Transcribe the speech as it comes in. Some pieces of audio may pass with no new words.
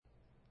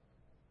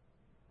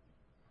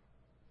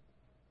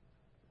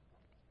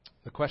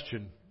The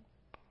question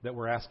that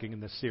we're asking in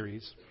this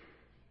series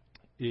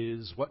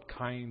is, what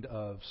kind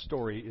of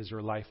story is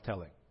your life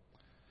telling?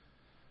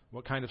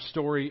 What kind of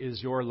story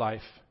is your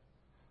life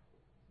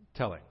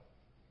telling?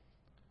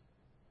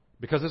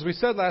 Because as we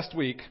said last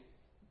week,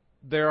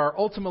 there are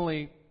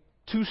ultimately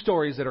two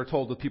stories that are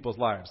told with people's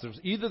lives. There's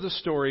either the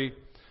story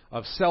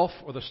of self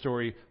or the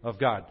story of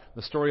God.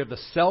 The story of the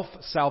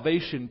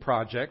self-salvation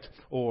project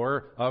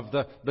or of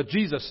the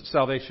Jesus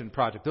salvation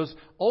project. Those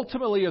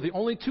ultimately are the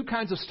only two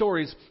kinds of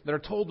stories that are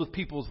told with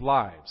people's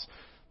lives.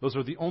 Those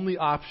are the only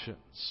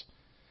options.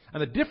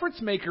 And the difference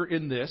maker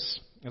in this,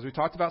 as we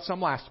talked about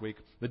some last week,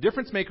 the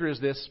difference maker is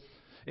this,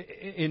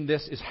 in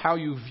this is how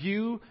you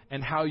view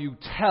and how you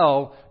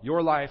tell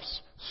your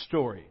life's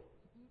story.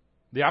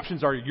 The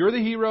options are you're the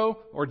hero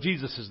or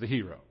Jesus is the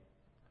hero.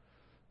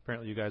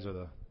 Apparently you guys are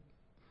the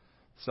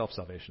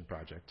self-salvation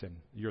project and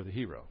you're the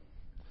hero.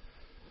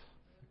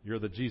 You're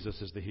the Jesus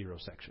is the hero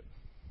section.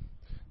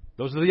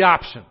 Those are the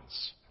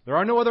options. There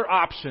are no other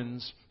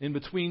options in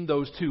between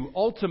those two.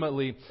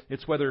 Ultimately,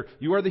 it's whether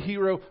you are the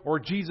hero or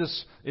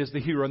Jesus is the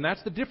hero. And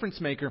that's the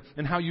difference maker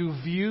in how you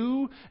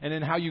view and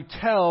in how you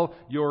tell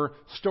your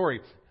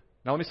story.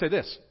 Now let me say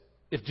this.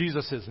 If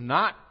Jesus is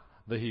not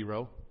the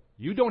hero,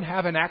 you don't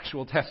have an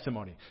actual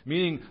testimony.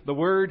 Meaning the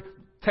word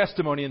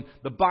testimony in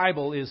the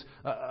Bible is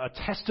a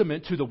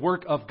testament to the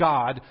work of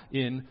God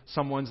in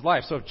someone's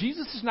life. So if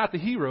Jesus is not the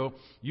hero,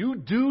 you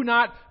do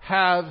not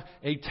have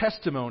a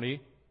testimony.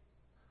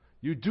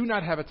 You do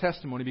not have a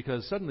testimony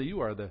because suddenly you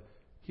are the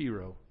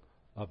hero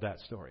of that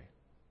story.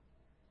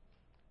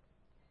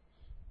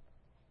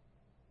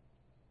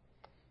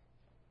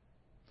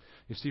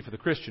 You see, for the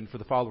Christian, for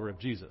the follower of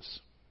Jesus,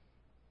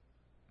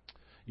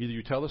 either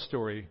you tell a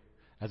story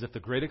as if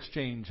the great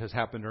exchange has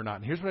happened or not.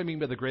 And here's what I mean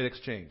by the great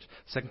exchange.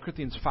 2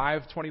 Corinthians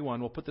 5:21.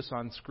 We'll put this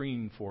on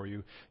screen for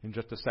you in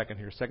just a second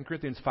here. 2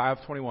 Corinthians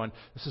 5:21.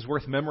 This is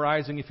worth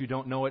memorizing if you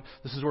don't know it.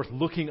 This is worth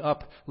looking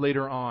up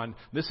later on.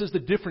 This is the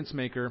difference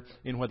maker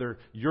in whether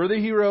you're the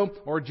hero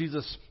or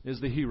Jesus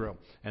is the hero.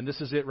 And this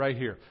is it right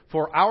here.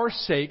 For our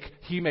sake,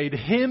 He made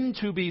Him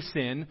to be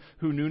sin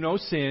who knew no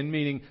sin,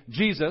 meaning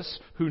Jesus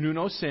who knew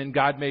no sin.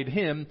 God made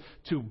Him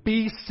to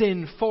be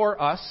sin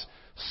for us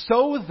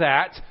so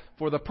that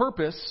for the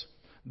purpose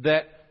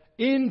that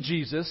in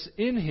Jesus,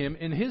 in Him,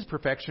 in His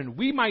perfection,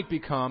 we might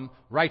become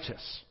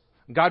righteous.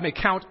 God may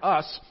count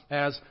us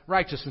as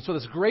righteous. And so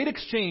this great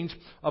exchange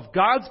of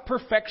God's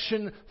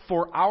perfection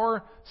for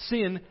our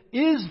sin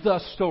is the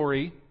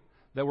story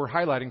that we're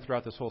highlighting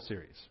throughout this whole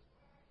series.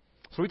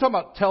 So we talk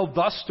about tell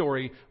the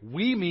story,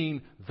 we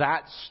mean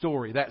that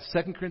story, that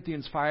 2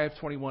 Corinthians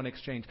 5:21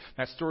 exchange,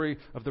 that story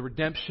of the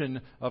redemption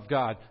of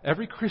God.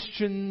 Every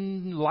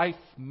Christian's life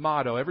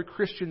motto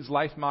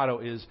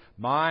is,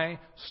 my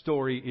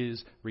story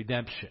is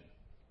redemption.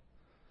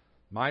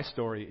 My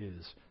story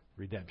is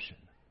redemption.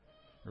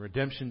 And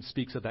redemption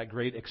speaks of that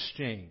great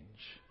exchange.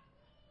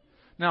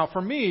 Now,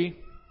 for me,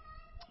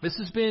 this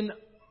has been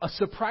a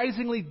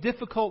surprisingly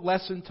difficult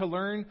lesson to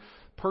learn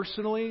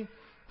personally.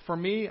 For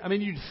me, I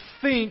mean, you'd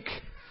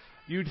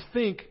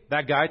think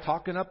that guy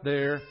talking up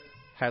there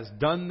has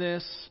done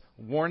this,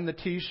 worn the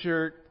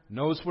T-shirt,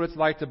 knows what it's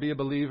like to be a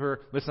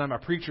believer. Listen, I'm a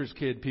preacher's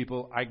kid,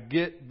 people. I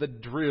get the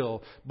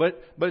drill.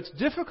 But it's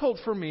difficult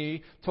for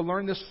me to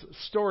learn this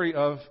story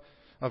of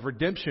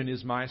redemption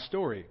is my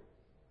story.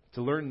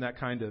 To learn that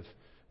kind of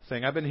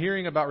thing. I've been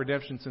hearing about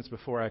redemption since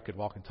before I could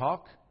walk and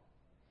talk.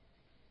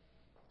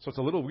 So it's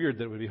a little weird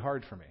that it would be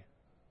hard for me.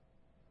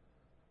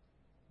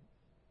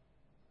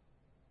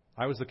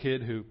 I was the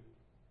kid who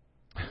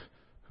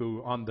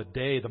on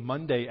the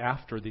Monday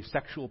after the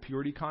sexual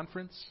purity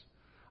conference,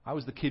 I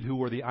was the kid who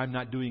wore the I'm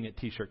not doing it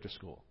t-shirt to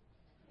school.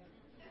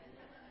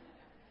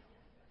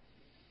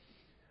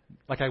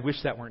 Like I wish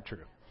that weren't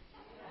true.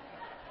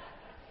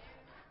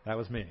 That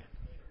was me.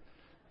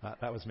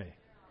 That was me.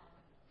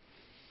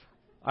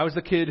 I was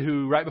the kid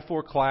who, right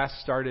before class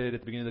started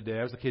at the beginning of the day,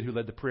 I was the kid who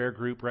led the prayer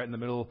group right in the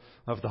middle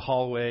of the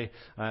hallway.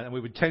 And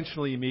we would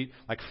intentionally meet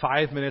like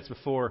 5 minutes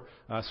before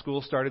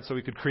school started so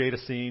we could create a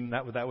scene.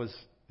 That was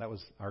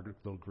our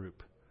little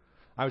group.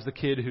 I was the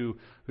kid who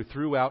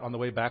threw out on the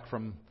way back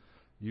from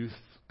youth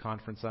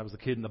conference. I was the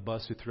kid in the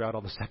bus who threw out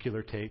all the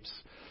secular tapes,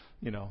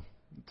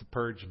 to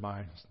purge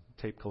my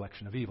tape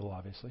collection of evil,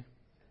 obviously.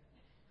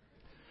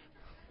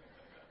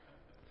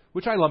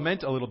 Which I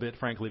lament a little bit,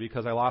 frankly,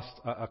 because I lost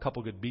a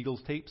couple good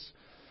Beatles tapes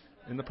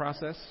in the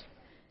process.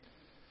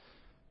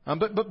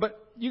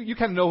 But you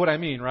kind of know what I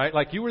mean, right?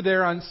 Like you were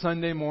there on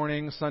Sunday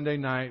morning, Sunday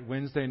night,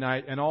 Wednesday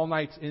night, and all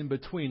nights in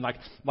between. Like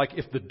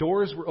if the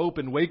doors were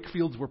open,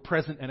 Wakefields were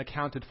present and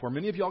accounted for.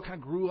 Many of y'all kind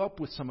of grew up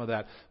with some of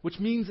that, which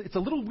means it's a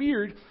little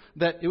weird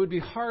that it would be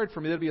hard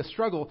for me, that'd be a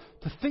struggle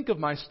to think of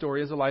my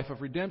story as a life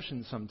of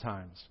redemption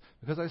sometimes.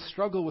 Because I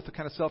struggle with the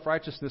kind of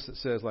self-righteousness that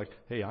says like,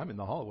 hey, I'm in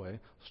the hallway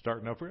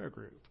starting a prayer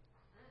group.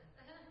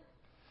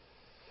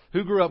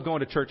 Who grew up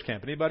going to church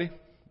camp? Anybody?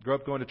 Grew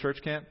up going to church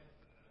camp?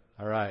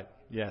 All right.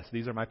 Yes,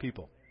 these are my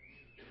people.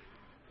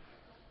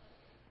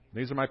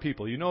 These are my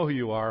people. You know who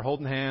you are.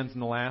 Holding hands in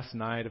the last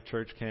night of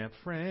church camp.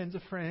 Friends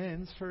of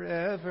friends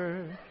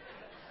forever.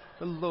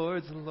 The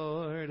Lord's the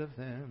Lord of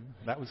them.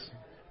 That was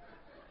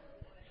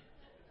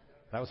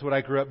what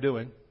I grew up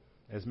doing,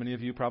 as many of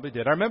you probably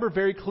did. I remember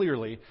very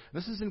clearly,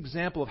 this is an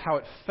example of how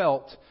it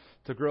felt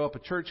to grow up a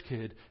church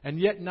kid and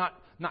yet not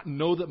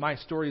know that my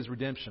story is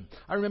redemption.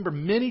 I remember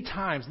many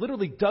times,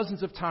 literally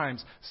dozens of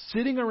times,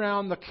 sitting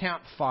around the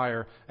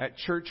campfire at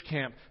church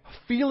camp,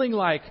 feeling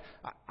like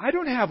I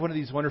don't have one of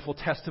these wonderful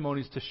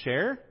testimonies to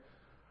share.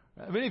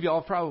 Many of you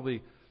all have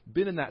probably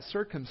been in that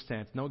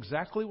circumstance, know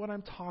exactly what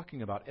I'm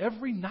talking about.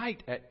 Every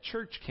night at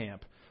church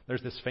camp,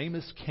 there's this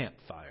famous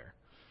campfire.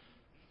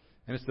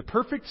 And it's the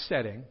perfect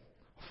setting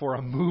for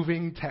a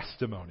moving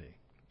testimony.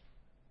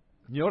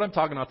 You know what I'm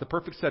talking about? The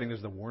perfect setting.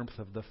 There's the warmth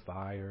of the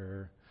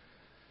fire.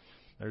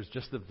 There's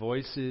just the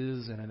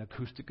voices and an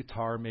acoustic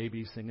guitar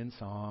maybe singing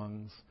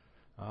songs.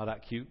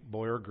 That cute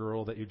boy or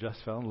girl that you just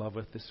fell in love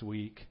with this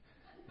week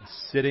is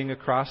sitting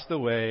across the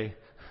way,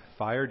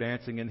 fire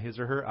dancing in his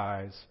or her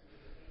eyes.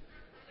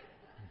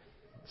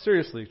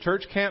 Seriously,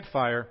 church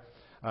campfire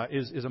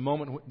is a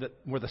moment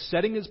where the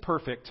setting is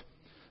perfect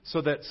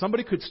so that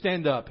somebody could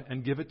stand up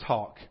and give a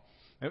talk.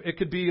 It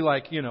could be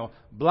like,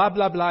 blah,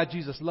 blah, blah,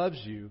 Jesus loves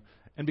you.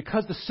 And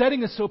because the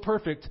setting is so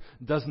perfect,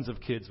 dozens of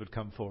kids would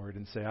come forward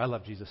and say, I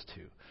love Jesus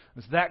too.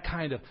 It's that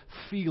kind of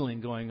feeling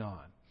going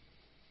on.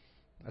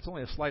 That's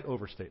only a slight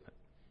overstatement.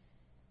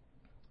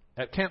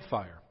 At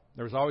campfire,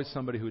 there was always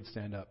somebody who would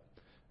stand up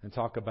and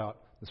talk about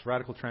this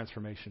radical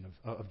transformation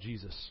of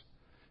Jesus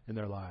in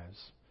their lives.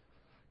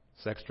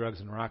 Sex, drugs,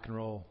 and rock and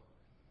roll.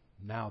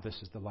 Now this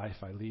is the life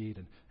I lead,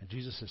 and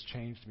Jesus has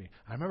changed me.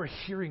 I remember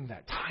hearing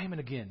that time and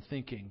again,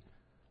 thinking,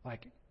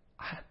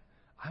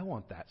 I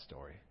want that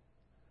story.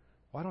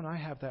 Why don't I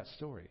have that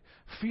story?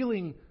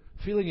 Feeling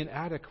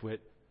inadequate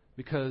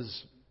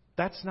because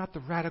that's not the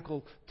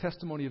radical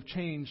testimony of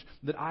change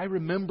that I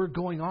remember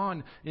going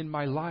on in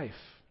my life.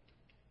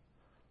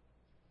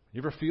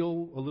 You ever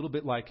feel a little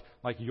bit like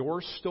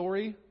your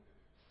story,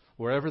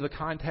 wherever the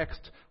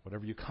context,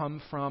 whatever you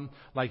come from,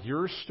 like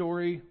your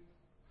story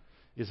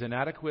is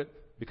inadequate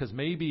because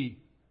maybe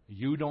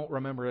you don't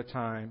remember a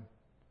time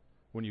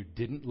when you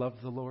didn't love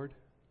the Lord?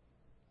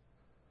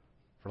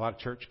 For a lot of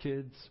church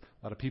kids,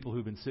 a lot of people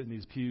who've been sitting in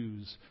these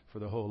pews for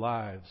their whole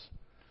lives,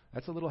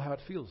 that's a little how it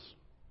feels.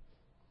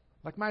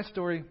 Like my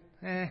story,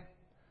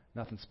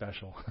 nothing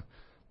special.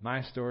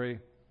 My story,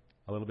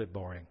 a little bit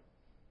boring.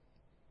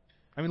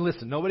 I mean,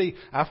 listen,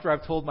 after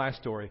I've told my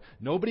story,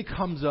 nobody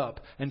comes up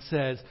and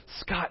says,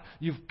 Scott,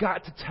 you've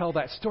got to tell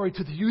that story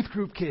to the youth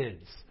group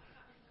kids.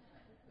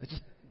 It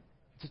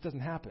just doesn't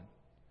happen.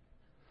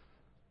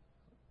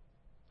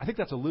 I think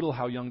that's a little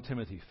how young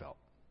Timothy felt.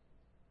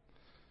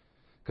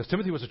 Because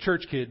Timothy was a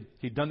church kid.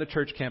 He'd done the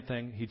church camp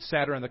thing. He'd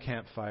sat around the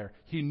campfire.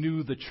 He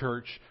knew the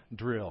church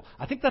drill.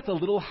 I think that's a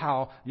little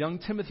how young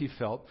Timothy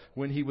felt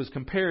when he was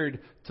compared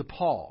to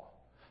Paul.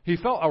 He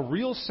felt a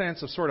real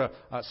sense of sort of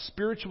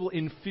spiritual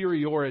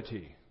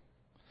inferiority.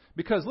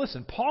 Because,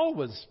 listen, Paul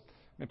was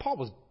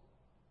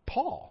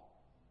Paul.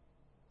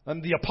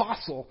 And the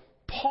apostle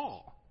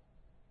Paul.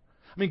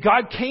 I mean,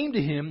 God came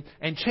to him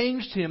and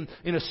changed him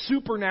in a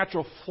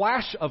supernatural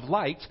flash of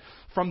light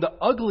from the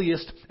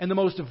ugliest and the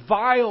most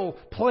vile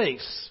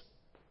place.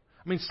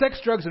 I mean, sex,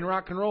 drugs, and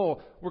rock and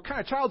roll were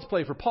kind of child's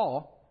play for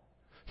Paul.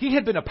 He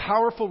had been a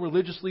powerful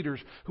religious leader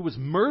who was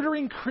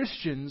murdering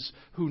Christians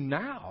who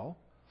now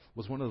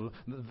was one of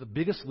the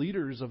biggest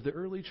leaders of the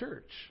early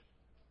church.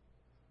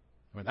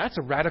 I mean, that's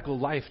a radical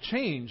life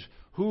change.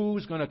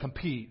 Who's going to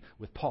compete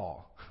with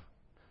Paul?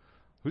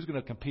 Who's going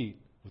to compete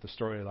with a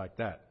story like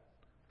that?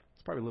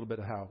 It's probably a little bit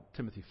of how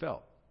Timothy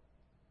felt.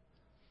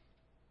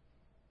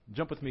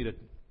 Jump with me to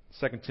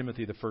 2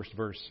 Timothy, the first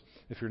verse,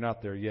 if you're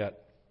not there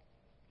yet.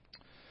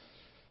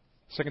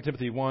 2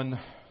 Timothy 1,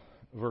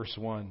 verse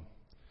 1.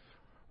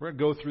 We're going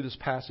to go through this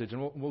passage,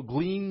 and we'll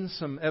glean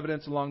some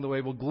evidence along the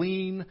way. We'll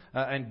glean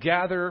and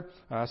gather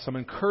some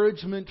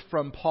encouragement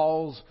from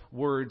Paul's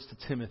words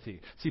to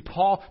Timothy. See,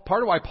 part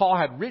of why Paul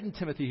had written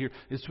Timothy here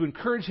is to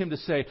encourage him to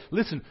say,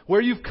 listen,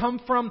 where you've come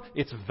from,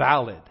 it's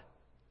valid.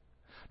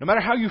 No matter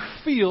how you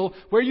feel,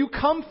 where you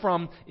come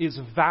from is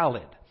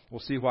valid. We'll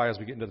see why as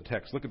we get into the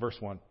text. Look at verse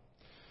 1.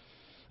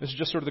 This is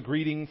just sort of the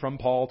greeting from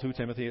Paul to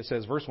Timothy. It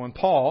says, verse 1,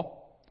 Paul,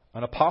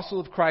 an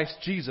apostle of Christ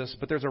Jesus,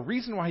 but there's a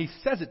reason why he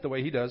says it the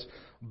way he does,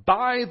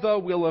 by the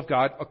will of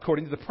God,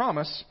 according to the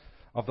promise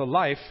of the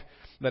life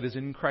that is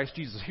in Christ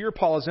Jesus. Here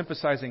Paul is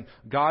emphasizing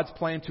God's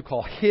plan to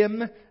call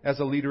him as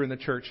a leader in the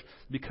church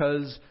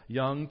because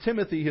young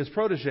Timothy, his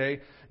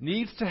protege,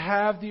 needs to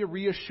have the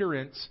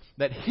reassurance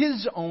that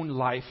his own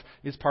life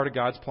is part of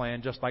God's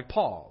plan, just like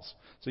Paul's.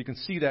 So you can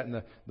see that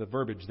in the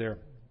verbiage there.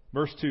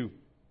 Verse 2,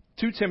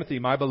 to Timothy,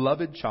 my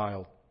beloved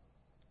child.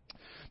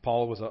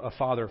 Paul was a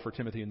father for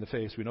Timothy in the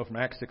faith. We know from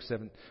Acts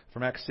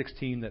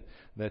 16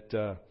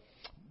 that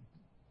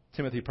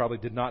Timothy probably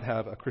did not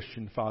have a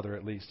Christian father,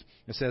 at least.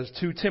 It says,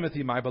 to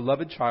Timothy, my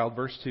beloved child,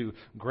 verse 2,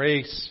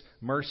 grace,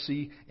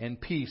 mercy,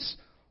 and peace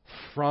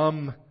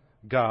from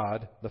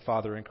God, the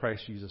Father, in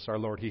Christ Jesus our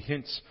Lord. He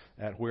hints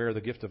at where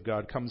the gift of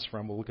God comes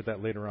from. We'll look at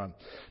that later on.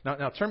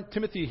 Now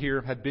Timothy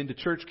here had been to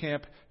church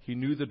camp. He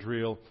knew the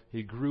drill.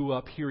 He grew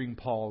up hearing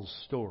Paul's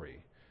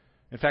story.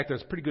 In fact,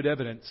 there's pretty good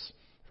evidence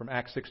from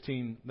Acts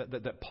 16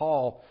 that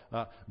Paul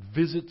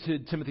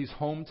visited Timothy's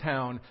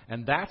hometown,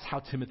 and that's how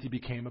Timothy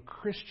became a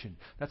Christian.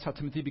 That's how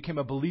Timothy became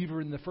a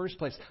believer in the first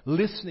place,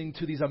 listening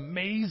to these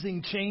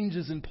amazing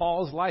changes in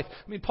Paul's life.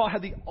 I mean, Paul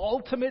had the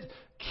ultimate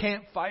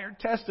campfire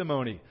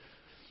testimony.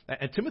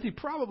 And Timothy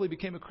probably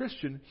became a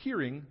Christian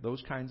hearing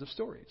those kinds of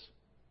stories.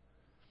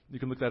 You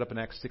can look that up in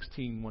Acts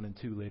 16, 1 and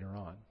 2 later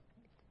on.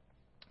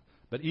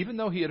 But even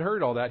though he had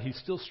heard all that, he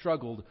still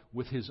struggled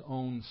with his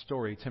own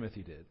story,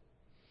 Timothy did.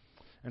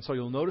 And so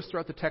you'll notice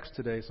throughout the text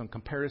today some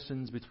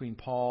comparisons between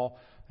Paul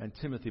and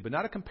Timothy, but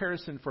not a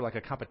comparison for like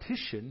a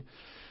competition,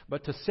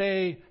 but to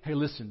say, hey,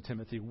 listen,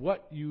 Timothy,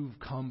 what you've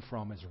come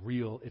from is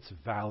real, it's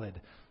valid.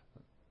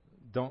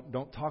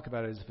 Don't talk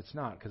about it as if it's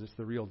not, because it's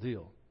the real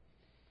deal.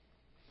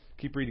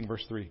 Keep reading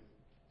verse 3.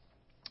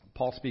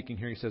 Paul speaking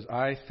here, he says,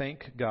 I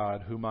thank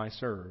God whom I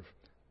serve,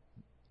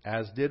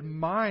 as did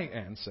my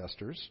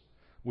ancestors,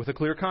 with a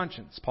clear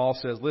conscience. Paul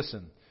says,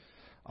 listen,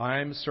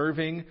 I'm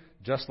serving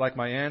just like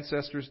my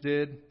ancestors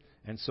did.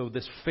 And so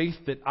this faith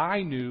that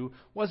I knew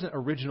wasn't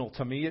original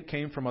to me. It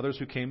came from others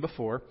who came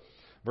before.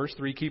 Verse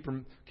 3, keep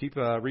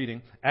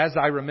reading. As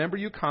I remember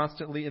you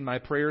constantly in my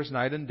prayers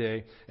night and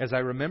day, as I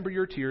remember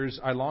your tears,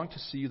 I long to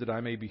see you that I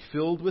may be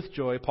filled with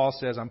joy. Paul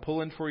says, I'm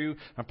pulling for you.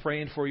 I'm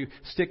praying for you.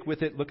 Stick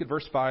with it. Look at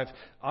verse 5.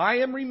 I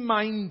am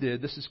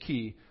reminded, this is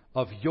key,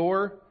 of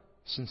your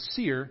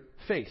sincere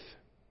faith.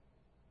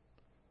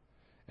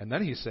 And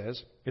then he says,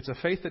 it's a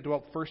faith that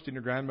dwelt first in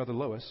your grandmother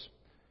Lois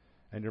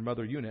and your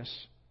mother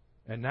Eunice,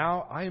 and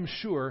now I am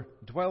sure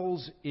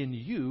dwells in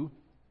you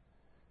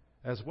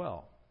as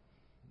well.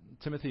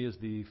 Timothy is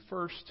the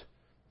first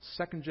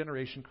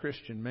second-generation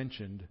Christian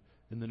mentioned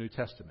in the New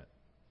Testament.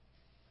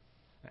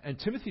 And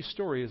Timothy's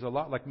story is a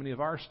lot like many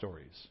of our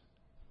stories.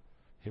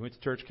 He went to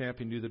church camp,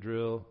 he knew the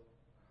drill,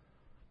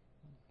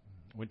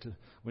 went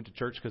to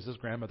church because his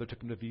grandmother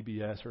took him to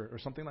VBS or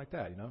something like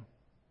that, you know.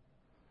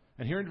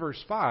 And here in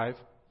verse 5,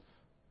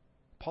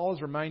 Paul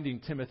is reminding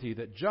Timothy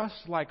that just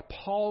like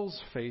Paul's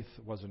faith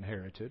was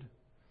inherited,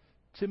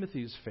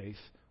 Timothy's faith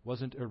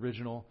wasn't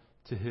original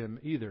to him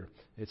either.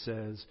 It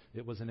says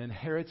it was an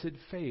inherited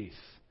faith.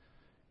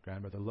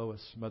 Grandmother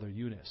Lois, Mother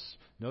Eunice.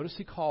 Notice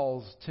he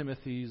calls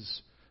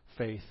Timothy's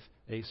faith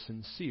a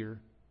sincere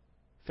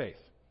faith.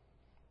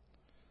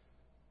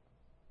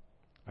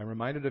 I'm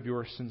reminded of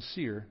your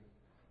sincere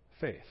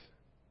faith.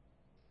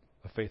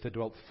 A faith that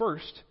dwelt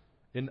first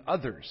in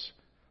others.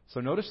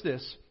 So notice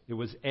this. It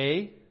was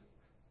A,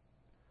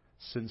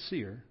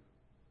 sincere,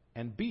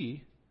 and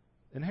B,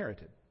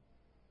 inherited.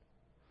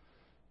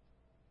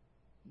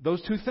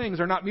 Those two things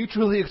are not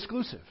mutually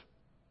exclusive.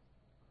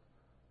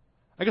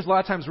 I guess a lot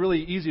of times it's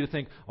really easy to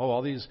think,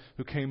 all these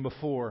who came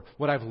before,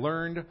 what I've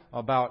learned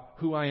about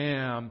who I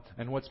am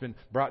and what's been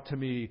brought to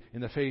me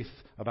in the faith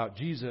about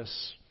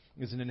Jesus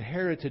is an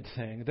inherited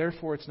thing.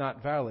 Therefore, it's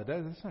not valid.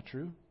 That's not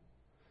true.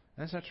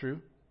 That's not true.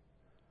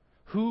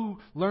 Who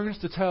learns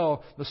to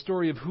tell the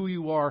story of who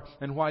you are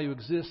and why you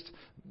exist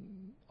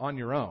on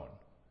your own?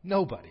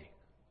 Nobody.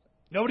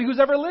 Nobody who's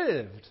ever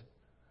lived.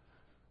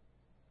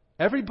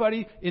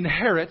 Everybody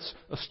inherits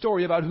a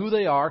story about who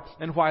they are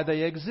and why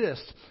they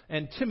exist.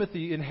 And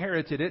Timothy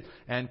inherited it,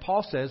 and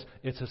Paul says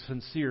it's a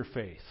sincere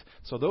faith.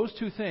 So those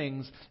two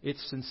things,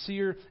 it's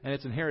sincere and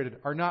it's inherited,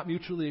 are not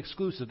mutually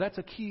exclusive. That's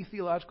a key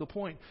theological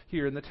point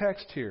here in the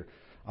text here.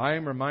 I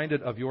am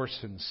reminded of your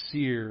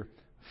sincere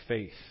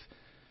faith.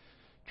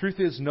 Truth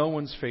is, no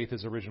one's faith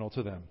is original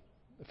to them.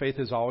 Faith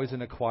is always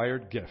an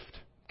acquired gift.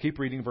 Keep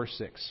reading verse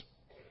 6.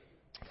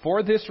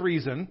 For this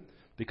reason,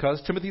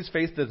 because Timothy's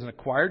faith is an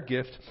acquired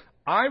gift,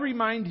 I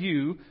remind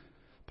you,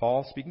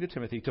 Paul speaking to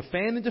Timothy, to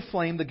fan into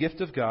flame the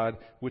gift of God,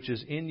 which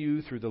is in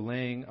you through the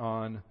laying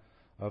on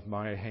of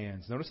my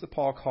hands. Notice that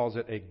Paul calls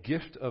it a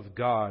gift of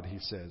God, he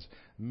says,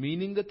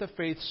 meaning that the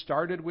faith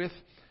started with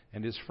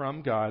and is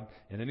from God.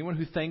 And anyone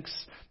who thinks,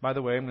 by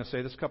the way, I'm going to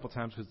say this a couple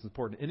times because it's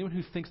important, anyone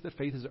who thinks that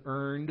faith is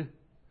earned,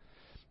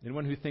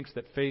 anyone who thinks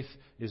that faith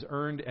is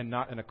earned and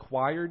not an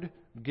acquired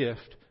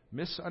gift,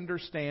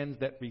 misunderstands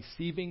that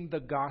receiving the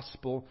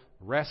gospel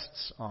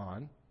rests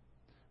on,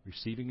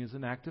 receiving is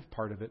an active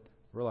part of it,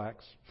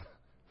 relax.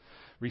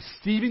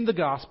 Receiving the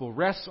gospel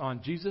rests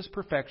on Jesus'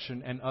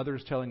 perfection and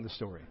others telling the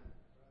story.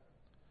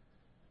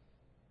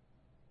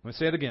 I'm going to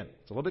say it again.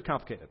 It's a little bit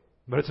complicated,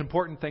 but it's an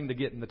important thing to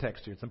get in the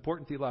text here. It's an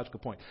important theological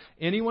point.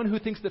 Anyone who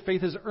thinks that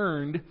faith is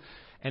earned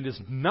and is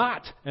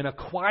not an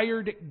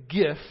acquired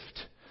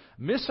gift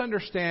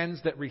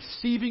misunderstands that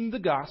receiving the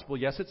gospel,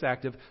 yes, it's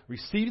active,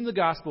 receiving the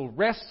gospel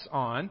rests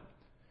on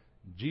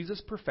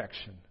Jesus'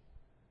 perfection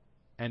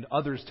and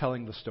others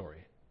telling the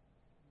story.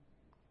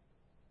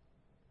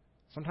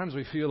 Sometimes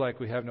we feel like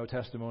we have no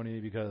testimony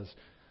because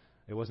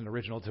it wasn't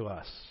original to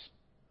us.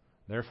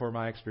 Therefore,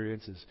 my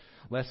experience is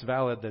less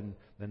valid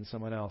than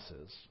someone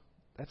else's.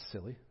 That's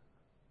silly.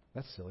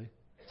 That's silly.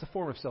 It's a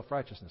form of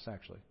self-righteousness,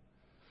 actually.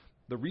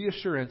 the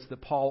reassurance that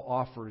Paul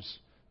offers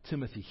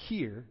Timothy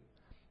here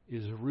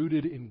is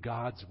rooted in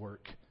God's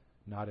work,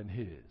 not in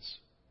his.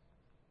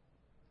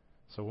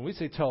 So when we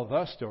say tell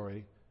the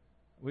story,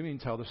 we mean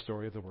tell the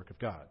story of the work of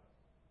God.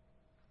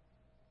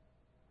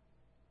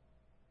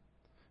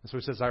 And so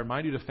he says, I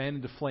remind you to fan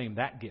into flame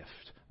that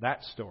gift,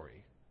 that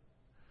story,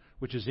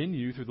 which is in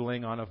you through the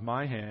laying on of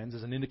my hands,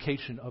 as an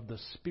indication of the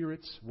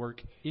Spirit's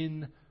work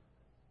in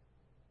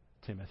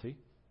Timothy.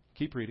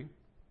 Keep reading.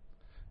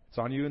 It's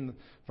on you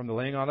from the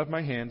laying on of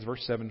my hands,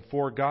 verse 7.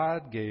 For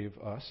God gave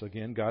us,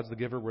 again, God's the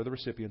giver, we're the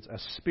recipients, a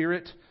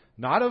spirit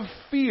not of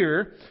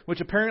fear, which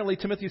apparently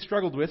Timothy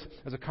struggled with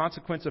as a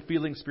consequence of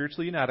feeling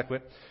spiritually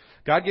inadequate.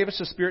 God gave us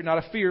a spirit not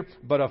of fear,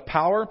 but of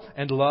power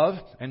and love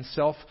and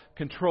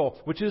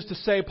self-control. Which is to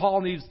say,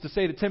 Paul needs to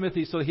say to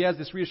Timothy, so he has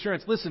this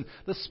reassurance, listen,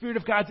 the Spirit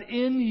of God's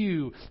in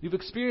you. You've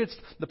experienced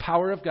the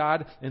power of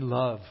God in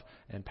love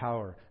and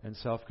power and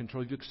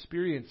self-control. You've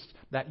experienced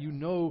that you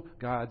know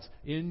God's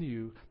in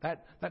you.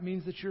 That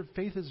means that your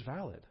faith is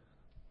valid.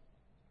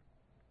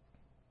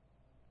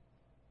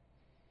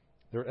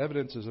 There are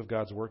evidences of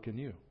God's work in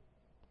you.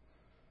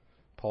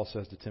 Paul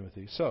says to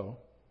Timothy, so,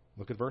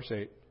 look at verse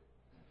 8.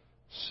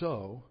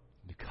 So,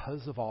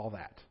 because of all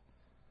that,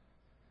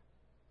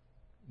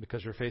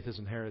 because your faith is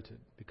inherited,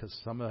 because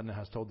someone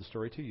has told the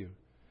story to you,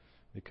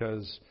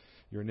 because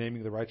you're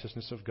naming the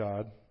righteousness of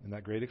God in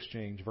that great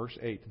exchange, verse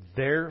 8,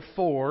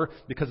 therefore,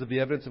 because of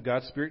the evidence of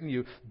God's Spirit in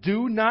you,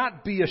 do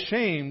not be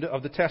ashamed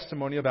of the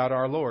testimony about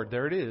our Lord.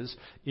 There it is,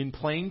 in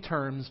plain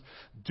terms,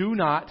 do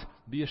not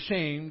be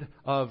ashamed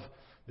of,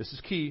 this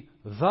is key,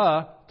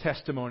 the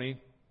testimony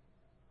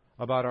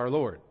about our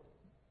Lord.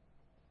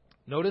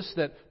 Notice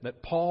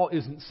that Paul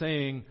isn't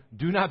saying,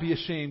 do not be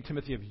ashamed,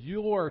 Timothy, of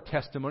your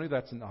testimony.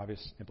 That's an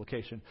obvious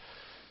implication.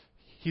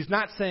 He's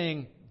not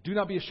saying, do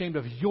not be ashamed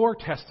of your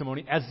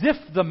testimony, as if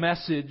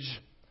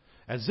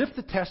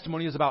the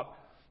testimony is about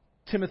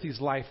Timothy's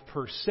life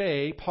per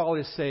se. Paul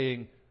is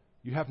saying,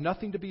 you have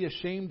nothing to be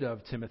ashamed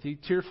of, Timothy.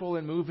 Tearful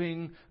and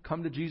moving,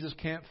 come to Jesus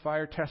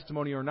campfire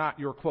testimony or not,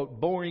 your, quote,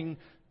 boring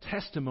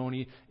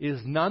testimony is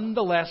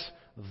nonetheless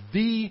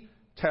the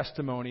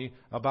testimony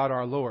about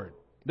our Lord.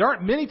 There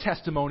aren't many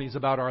testimonies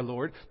about our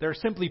Lord. There are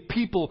simply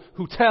people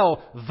who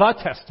tell the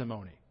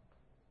testimony.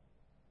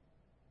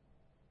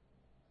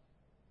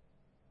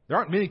 There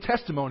aren't many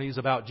testimonies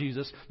about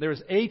Jesus. There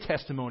is a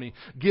testimony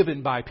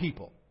given by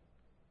people.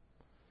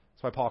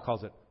 That's why Paul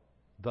calls it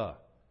the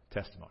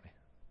testimony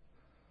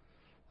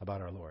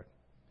about our Lord.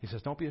 He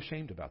says, don't be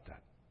ashamed about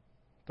that.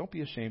 Don't be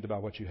ashamed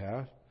about what you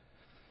have.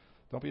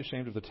 Don't be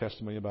ashamed of the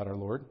testimony about our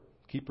Lord.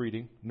 Keep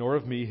reading. Nor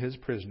of me, his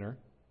prisoner.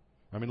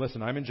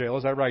 Listen, I'm in jail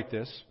as I write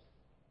this.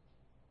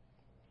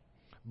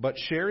 But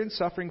share in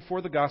suffering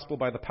for the gospel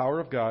by the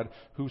power of God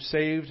who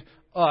saved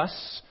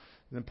us.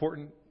 An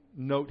important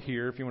note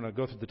here, if you want to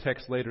go through the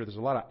text later, there's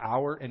a lot of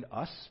our and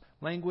us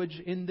language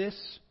in this.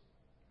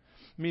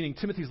 Meaning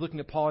Timothy's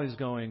looking at Paul and he's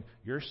going,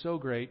 you're so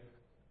great,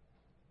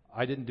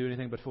 I didn't do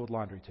anything but fold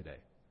laundry today.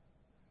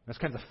 That's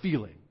kind of the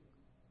feeling.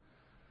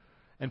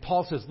 And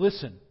Paul says,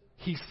 listen,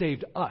 he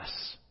saved us.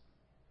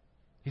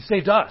 He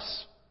saved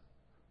us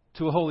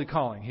to a holy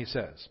calling, he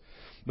says.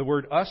 The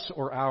word us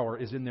or our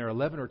is in there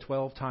 11 or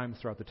 12 times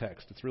throughout the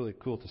text. It's really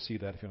cool to see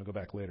that if you want to go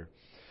back later.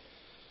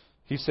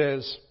 He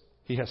says,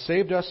 he has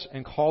saved us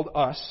and called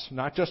us,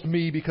 not just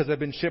me because I've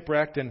been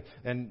shipwrecked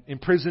and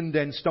imprisoned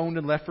and stoned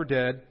and left for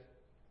dead,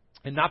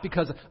 and not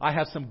because I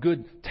have some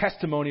good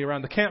testimony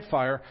around the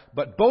campfire,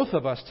 but both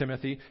of us,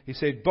 Timothy, he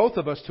saved both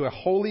of us to a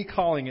holy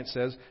calling, it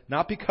says,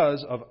 not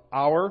because of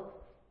our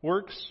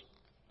works,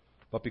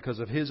 but because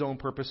of his own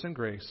purpose and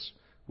grace,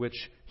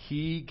 which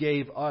he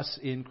gave us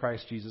in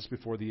Christ Jesus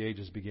before the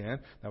ages began.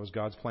 That was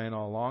God's plan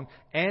all along.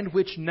 And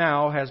which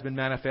now has been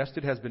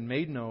manifested, has been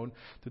made known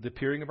through the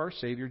appearing of our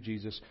Savior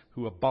Jesus,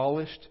 who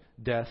abolished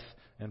death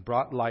and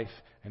brought life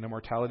and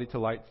immortality to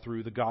light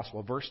through the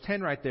gospel. Verse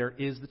 10 right there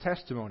is the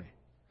testimony.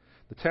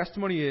 The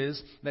testimony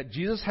is that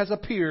Jesus has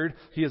appeared.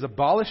 He has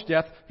abolished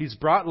death. He's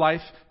brought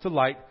life to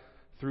light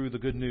through the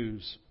good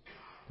news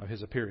of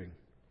his appearing.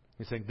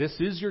 He's saying, this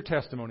is your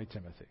testimony,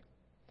 Timothy.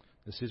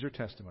 This is your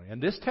testimony. And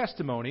this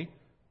testimony,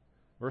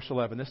 verse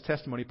 11, this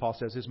testimony, Paul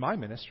says, is my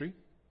ministry.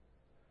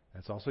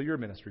 That's also your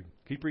ministry.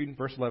 Keep reading,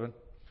 verse 11.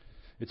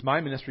 It's my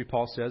ministry,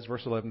 Paul says,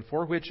 verse 11,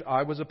 for which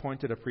I was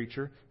appointed a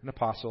preacher, an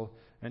apostle,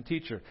 and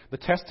teacher. The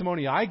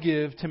testimony I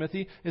give,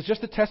 Timothy, is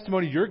just the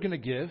testimony you're going to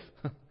give.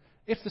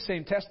 It's the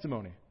same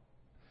testimony.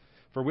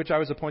 For which I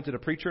was appointed a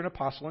preacher, an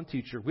apostle, and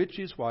teacher, which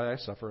is why I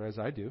suffer as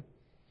I do.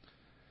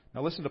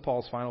 Now listen to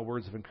Paul's final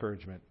words of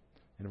encouragement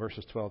in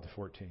verses 12 to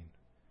 14.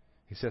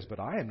 He says, but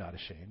I am not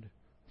ashamed,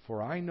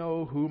 for I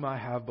know whom I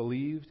have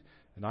believed,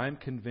 and I am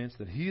convinced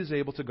that he is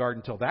able to guard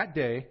until that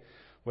day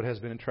what has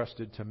been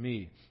entrusted to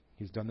me.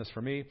 He's done this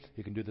for me.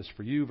 He can do this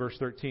for you. Verse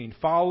 13,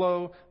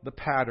 follow the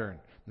pattern.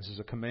 This is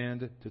a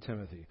command to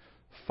Timothy.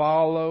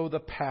 Follow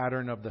the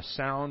pattern of the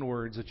sound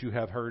words that you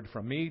have heard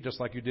from me, just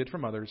like you did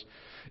from others,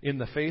 in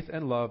the faith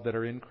and love that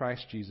are in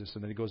Christ Jesus.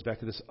 And then he goes back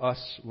to this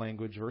us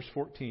language, verse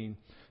 14,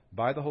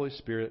 by the Holy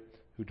Spirit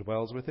who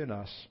dwells within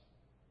us.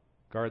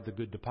 Guard the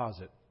good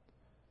deposit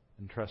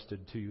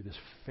entrusted to you. This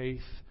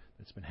faith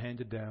that's been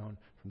handed down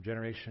from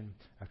generation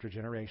after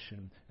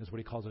generation is what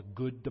he calls a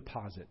good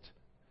deposit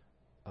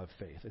of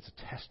faith. It's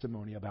a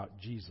testimony about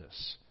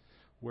Jesus,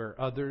 where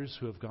others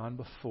who have gone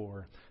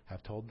before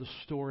have told the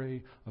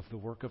story of the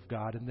work of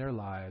God in their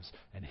lives.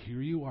 And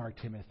here you are,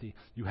 Timothy.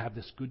 You have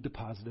this good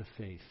deposit of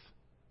faith.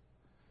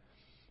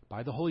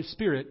 By the Holy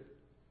Spirit,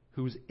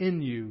 who's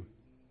in you,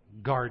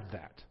 guard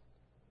that.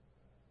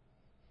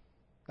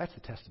 That's the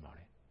testimony.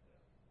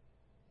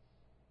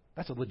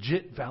 That's a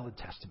legit, valid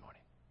testimony,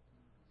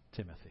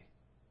 Timothy.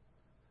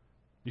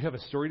 You have a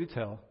story to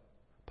tell,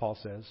 Paul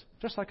says,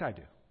 just like I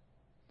do.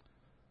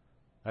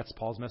 That's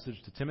Paul's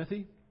message to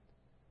Timothy,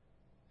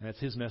 and it's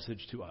his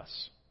message to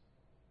us.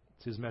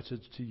 It's his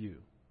message to you.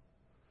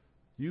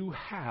 You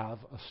have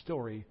a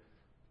story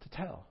to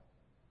tell.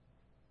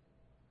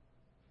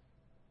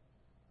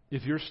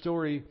 If your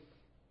story,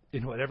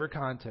 in whatever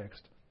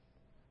context,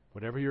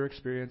 whatever your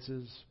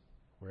experiences,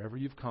 wherever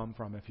you've come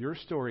from, if your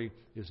story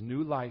is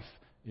new life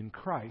in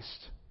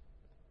Christ,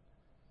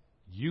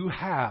 you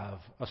have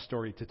a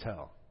story to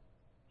tell.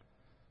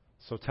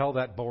 So tell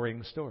that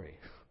boring story.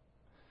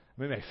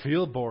 It may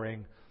feel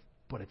boring,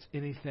 but it's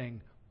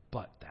anything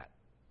but that.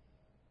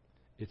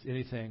 It's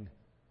anything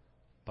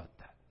but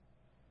that.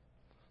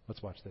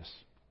 Let's watch this.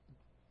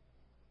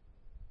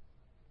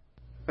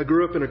 I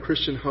grew up in a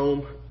Christian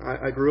home.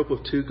 I grew up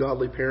with two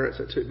godly parents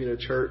that took me to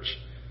church.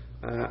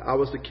 I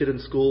was the kid in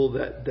school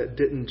that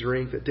didn't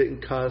drink, that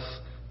didn't cuss.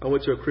 I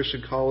went to a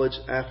Christian college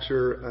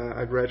after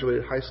I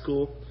graduated high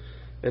school.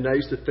 And I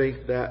used to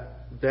think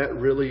that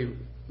really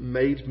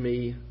made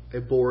me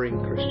a boring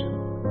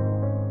Christian.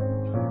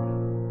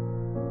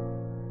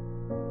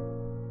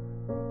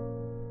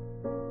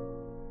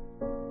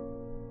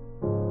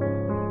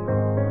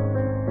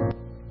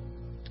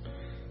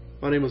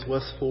 My name is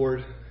Wes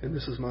Ford, and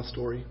this is my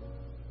story.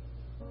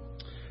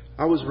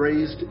 I was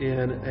raised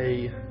in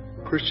a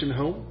Christian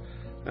home.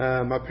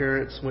 My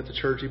parents went to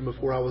church even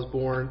before I was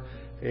born,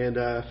 and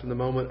from the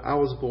moment I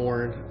was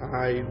born,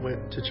 I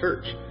went to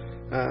church.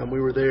 We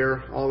were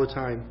there all the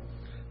time.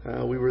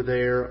 We were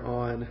there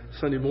on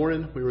Sunday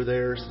morning. We were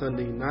there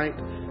Sunday night.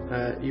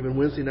 Even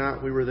Wednesday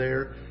night we were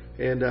there.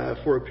 And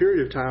for a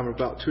period of time,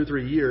 about 2 or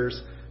 3 years,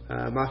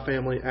 my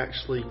family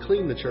actually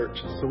cleaned the church.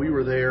 So we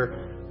were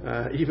there.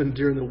 Even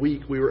during the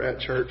week, we were at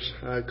church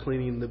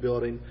cleaning the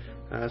building.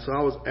 So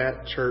I was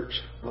at church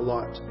a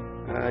lot.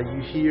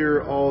 You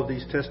hear all of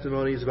these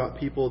testimonies about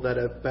people that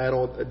have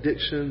battled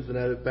addictions and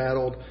that have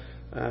battled,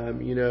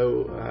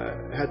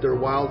 had their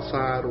wild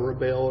side or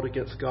rebelled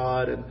against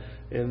God, and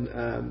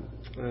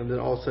then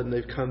all of a sudden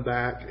they've come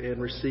back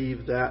and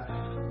received that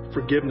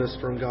forgiveness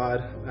from God.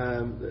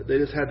 They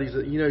just have these,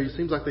 it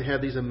seems like they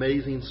have these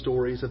amazing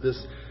stories of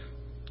this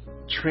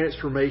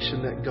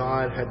transformation that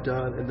God had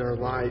done in their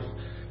life.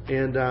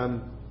 And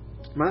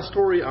my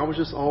story, I was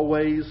just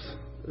always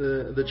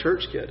the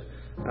church kid.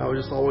 I was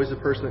just always the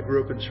person that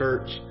grew up in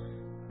church.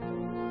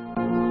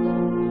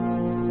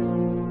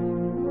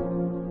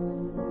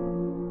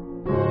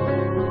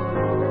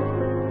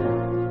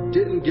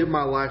 Didn't give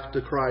my life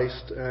to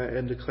Christ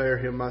and declare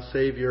Him my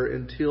Savior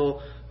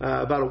until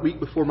about a week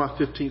before my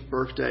 15th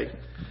birthday.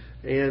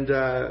 And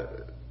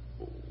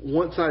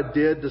once I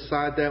did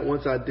decide that,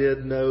 once I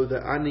did know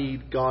that I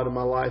need God in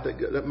my life,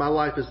 that my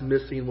life is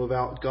missing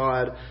without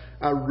God,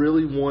 I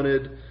really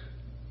wanted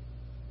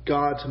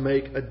God to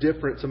make a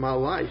difference in my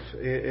life.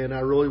 And I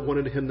really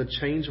wanted Him to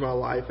change my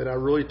life. And I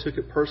really took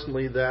it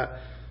personally that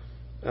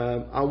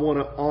I want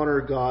to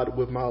honor God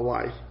with my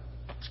life.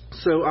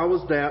 So I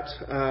was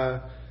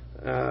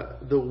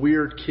the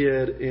weird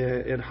kid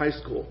in high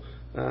school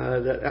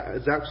that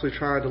is actually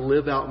trying to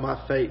live out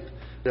my faith.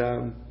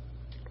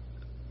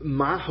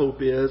 My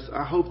hope is,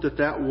 I hope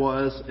that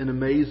was an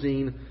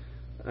amazing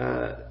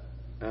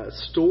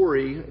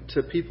story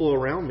to people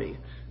around me.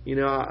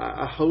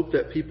 I hope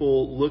that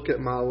people look at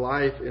my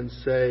life and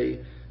say,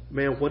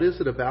 man, what is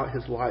it about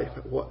his life?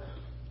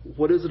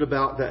 What is it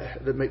about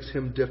that makes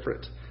him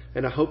different?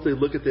 And I hope they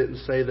look at it and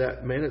say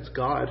that, man, it's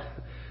God.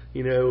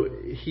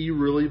 He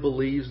really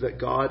believes that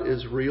God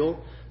is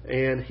real,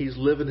 and he's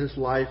living his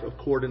life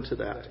according to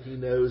that. He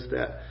knows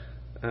that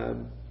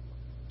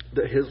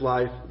his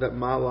life, that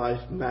my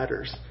life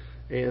matters,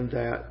 and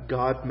that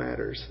God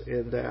matters,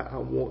 and that I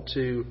want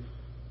to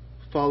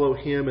follow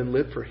Him and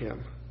live for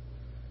Him.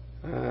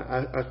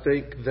 I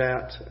think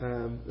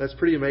that that's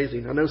pretty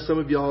amazing. I know some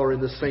of y'all are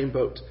in the same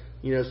boat.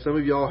 Some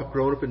of y'all have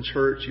grown up in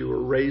church. You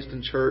were raised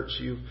in church.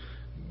 You've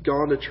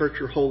gone to church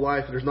your whole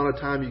life, and there's not a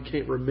time you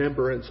can't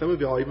remember. And some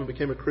of y'all even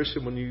became a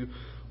Christian when you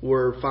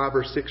were 5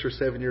 or 6 or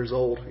 7 years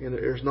old. And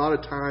there's not a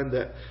time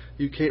that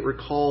you can't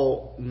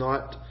recall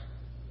not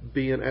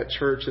being at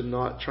church and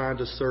not trying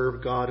to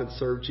serve God and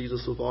serve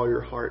Jesus with all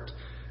your heart.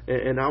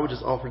 And I would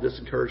just offer this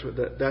encouragement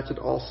that that's an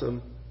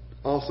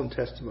awesome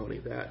testimony,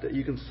 that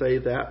you can say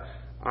that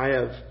I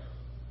have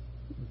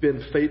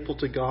been faithful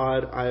to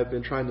God, I have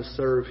been trying to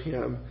serve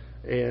Him,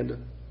 and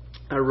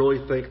I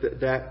really think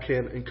that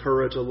can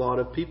encourage a lot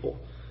of people.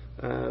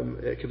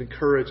 It can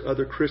encourage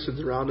other Christians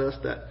around us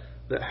that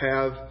that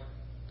have,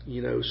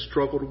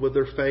 struggled with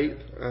their faith.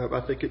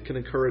 I think it can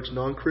encourage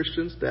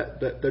non-Christians that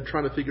they're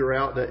trying to figure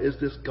out that is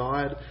this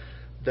God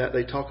that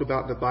they talk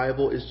about in the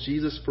Bible, is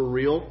Jesus for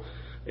real?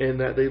 And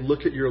that they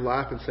look at your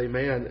life and say,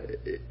 man,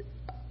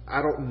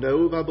 I don't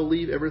know if I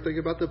believe everything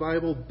about the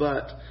Bible,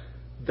 but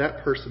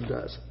that person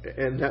does.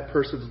 And that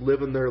person's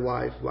living their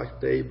life like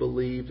they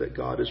believe that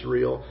God is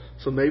real.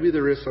 So maybe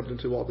there is something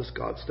to all this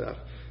God stuff.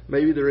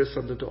 Maybe there is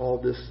something to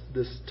all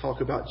this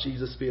talk about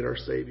Jesus being our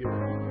Savior.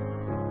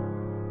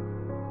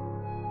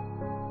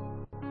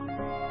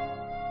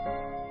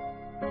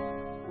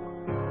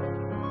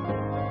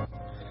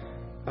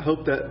 I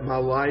hope that my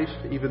life,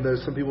 even though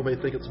some people may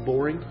think it's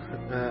boring,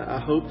 I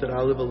hope that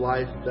I live a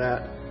life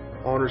that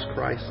honors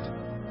Christ,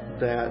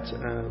 that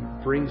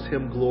brings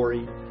Him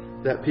glory,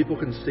 that people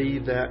can see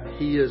that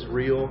He is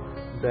real,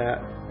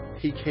 that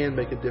He can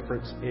make a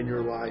difference in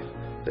your life,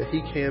 that He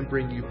can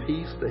bring you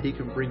peace, that He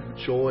can bring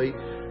you joy,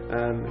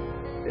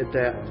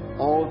 that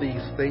all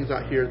these things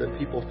out here that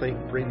people think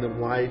bring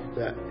them life,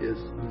 that is,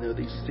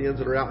 these sins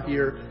that are out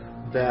here,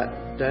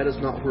 that is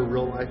not where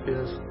real life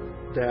is.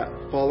 That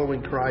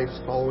following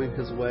Christ, following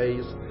His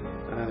ways,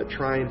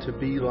 trying to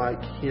be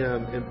like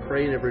Him, and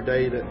praying every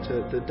day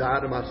to die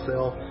to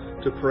myself,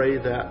 to pray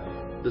that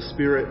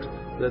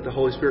that the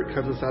Holy Spirit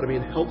comes inside of me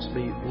and helps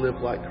me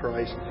live like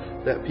Christ.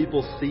 That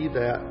people see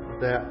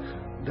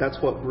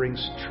that's what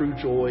brings true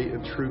joy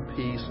and true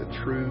peace and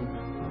true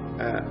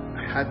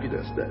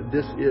happiness. That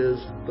this is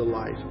the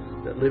life.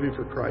 That living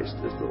for Christ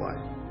is the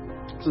life.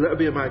 So that would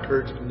be my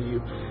encouragement to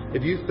you.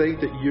 If you think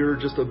that you're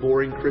just a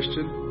boring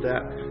Christian,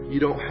 that you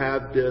don't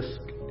have this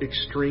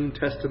extreme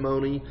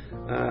testimony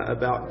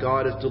about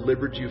God has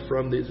delivered you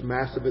from these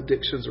massive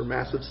addictions or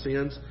massive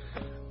sins,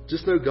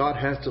 just know God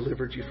has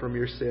delivered you from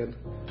your sin.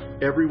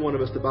 Every one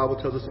of us, the Bible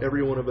tells us,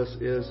 every one of us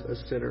is a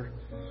sinner.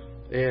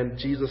 And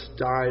Jesus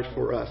died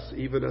for us,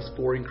 even us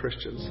boring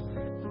Christians.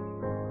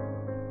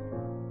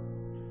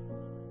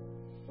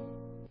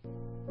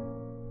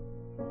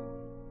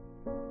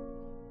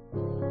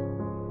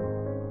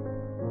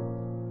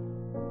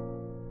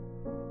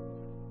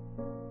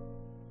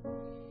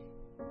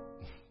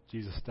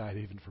 Jesus died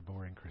even for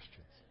boring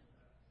Christians.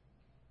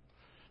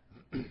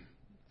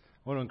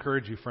 I want to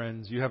encourage you,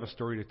 friends, you have a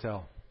story to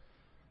tell.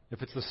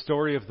 If it's the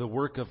story of the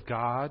work of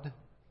God,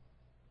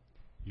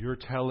 you're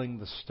telling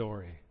the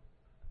story.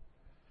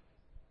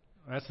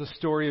 That's the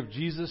story of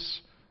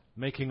Jesus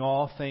making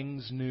all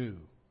things new.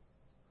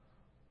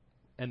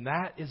 And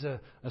that is a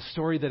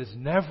story that is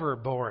never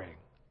boring.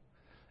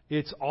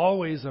 It's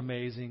always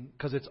amazing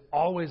because it's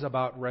always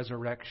about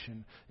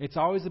resurrection. It's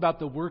always about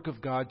the work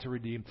of God to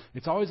redeem.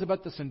 It's always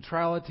about the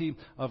centrality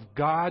of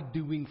God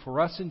doing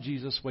for us in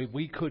Jesus what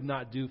we could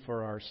not do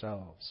for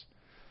ourselves.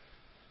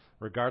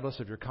 Regardless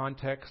of your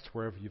context,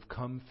 wherever you've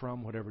come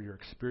from, whatever your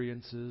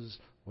experiences,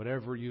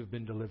 whatever you've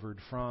been delivered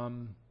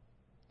from,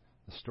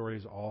 the story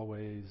is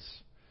always,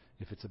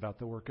 if it's about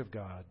the work of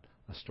God,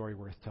 a story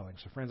worth telling.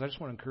 So friends, I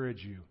just want to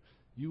encourage you.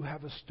 You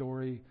have a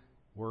story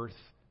worth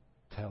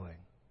telling.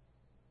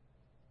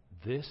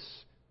 This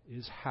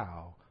is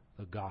how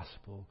the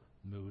gospel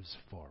moves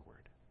forward.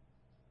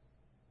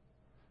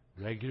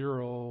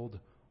 Regular old,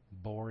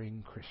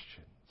 boring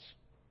Christians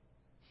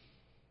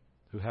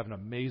who have an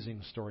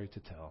amazing story to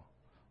tell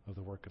of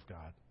the work of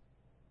God.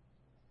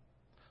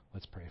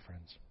 Let's pray,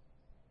 friends.